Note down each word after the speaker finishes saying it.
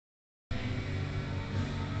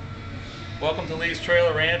Welcome to Lee's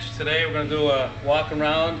Trailer Ranch. Today we're going to do a walk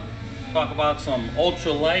around, talk about some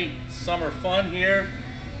ultra-light summer fun here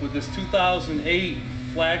with this 2008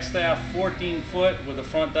 Flaggstaff 14-foot with a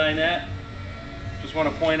front dinette. Just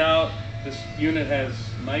want to point out this unit has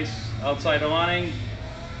nice outside awning,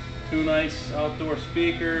 two nice outdoor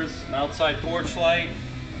speakers, an outside porch light,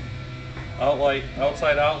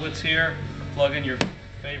 outside outlets here, plug in your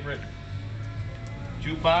favorite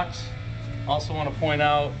jukebox. Also want to point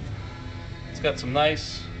out it's got some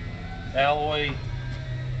nice alloy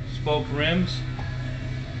spoke rims.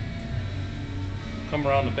 Come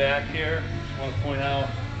around the back here. Just want to point out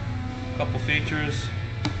a couple features.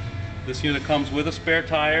 This unit comes with a spare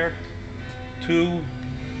tire, two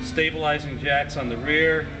stabilizing jacks on the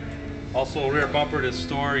rear, also a rear bumper to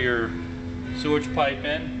store your sewage pipe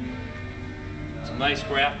in. Some nice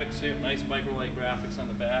graphics here, nice Micro-Lite graphics on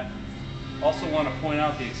the back. Also want to point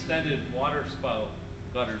out the extended water spout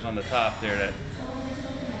gutters on the top there that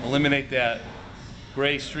eliminate that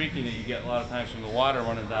gray streaking that you get a lot of times from the water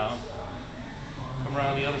running down. Come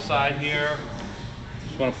around the other side here.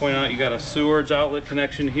 Just want to point out you got a sewage outlet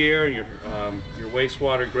connection here, your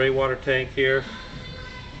wastewater, gray water tank here.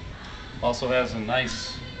 Also has a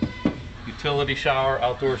nice utility shower,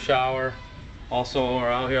 outdoor shower. Also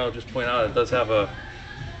around here I'll just point out it does have a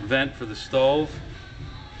vent for the stove.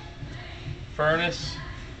 Furnace.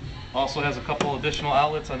 Also has a couple additional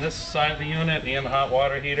outlets on this side of the unit and the hot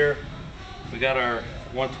water heater. We got our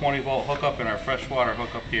 120 volt hookup and our freshwater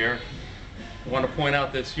hookup here. I want to point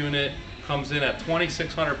out this unit comes in at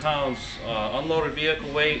 2,600 pounds unloaded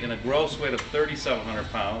vehicle weight and a gross weight of 3,700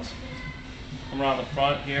 pounds. Come around the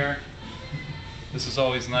front here. This is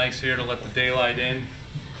always nice here to let the daylight in.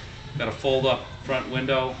 Got a fold up front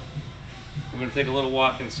window. We're going to take a little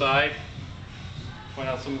walk inside. Point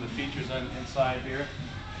out some of the features inside here.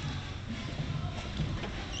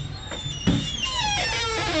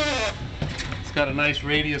 It's got a nice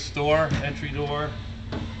radius door, entry door.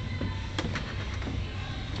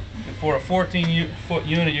 And for a 14-foot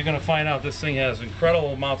unit, you're going to find out this thing has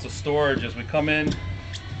incredible amounts of storage as we come in.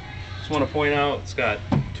 Just want to point out it's got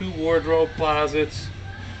two wardrobe closets,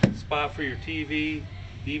 spot for your TV,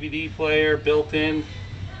 DVD player built in,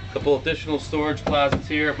 a couple additional storage closets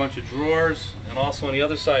here, a bunch of drawers, and also on the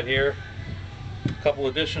other side here, a couple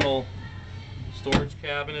additional storage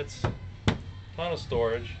cabinets, ton of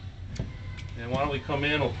storage. And why don't we come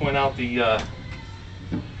in, we'll point out the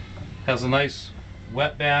has a nice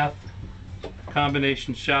wet bath,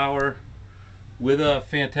 combination shower with a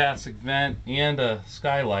fantastic vent and a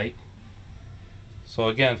skylight. So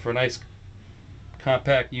again, for a nice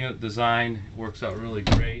compact unit design, it works out really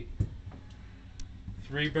great.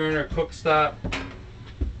 3-burner cooktop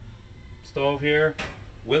stove here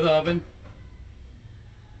with oven.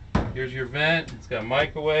 Here's your vent. It's got a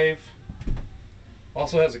microwave.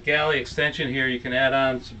 Also has a galley extension here. You can add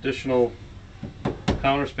on some additional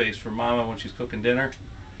counter space for Mama when she's cooking dinner.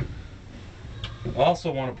 Also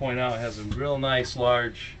want to point out it has a real nice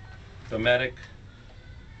large Dometic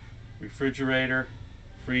refrigerator,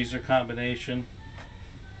 freezer combination,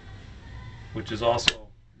 which is also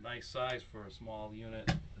a nice size for a small unit.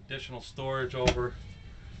 Additional storage over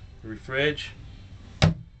the fridge.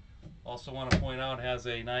 Also want to point out it has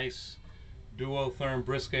a nice duotherm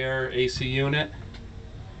brisk air AC unit.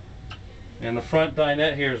 And the front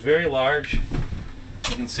dinette here is very large.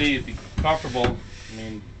 You can see it'd be comfortable. I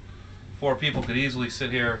mean, 4 people could easily sit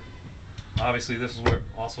here. Obviously this is where it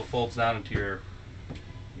also folds down into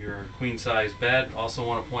your queen size bed. Also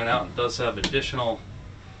want to point out it does have additional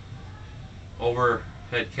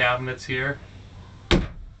overhead cabinets here.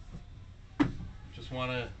 Just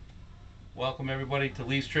want to welcome everybody to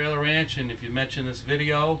Lee's Trailer Ranch, and if you mention this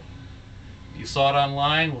video, if you saw it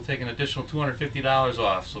online, we'll take an additional $250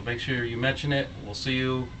 off. So make sure you mention it. We'll see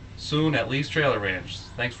you soon at Lee's Trailer Ranch.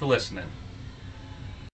 Thanks for listening.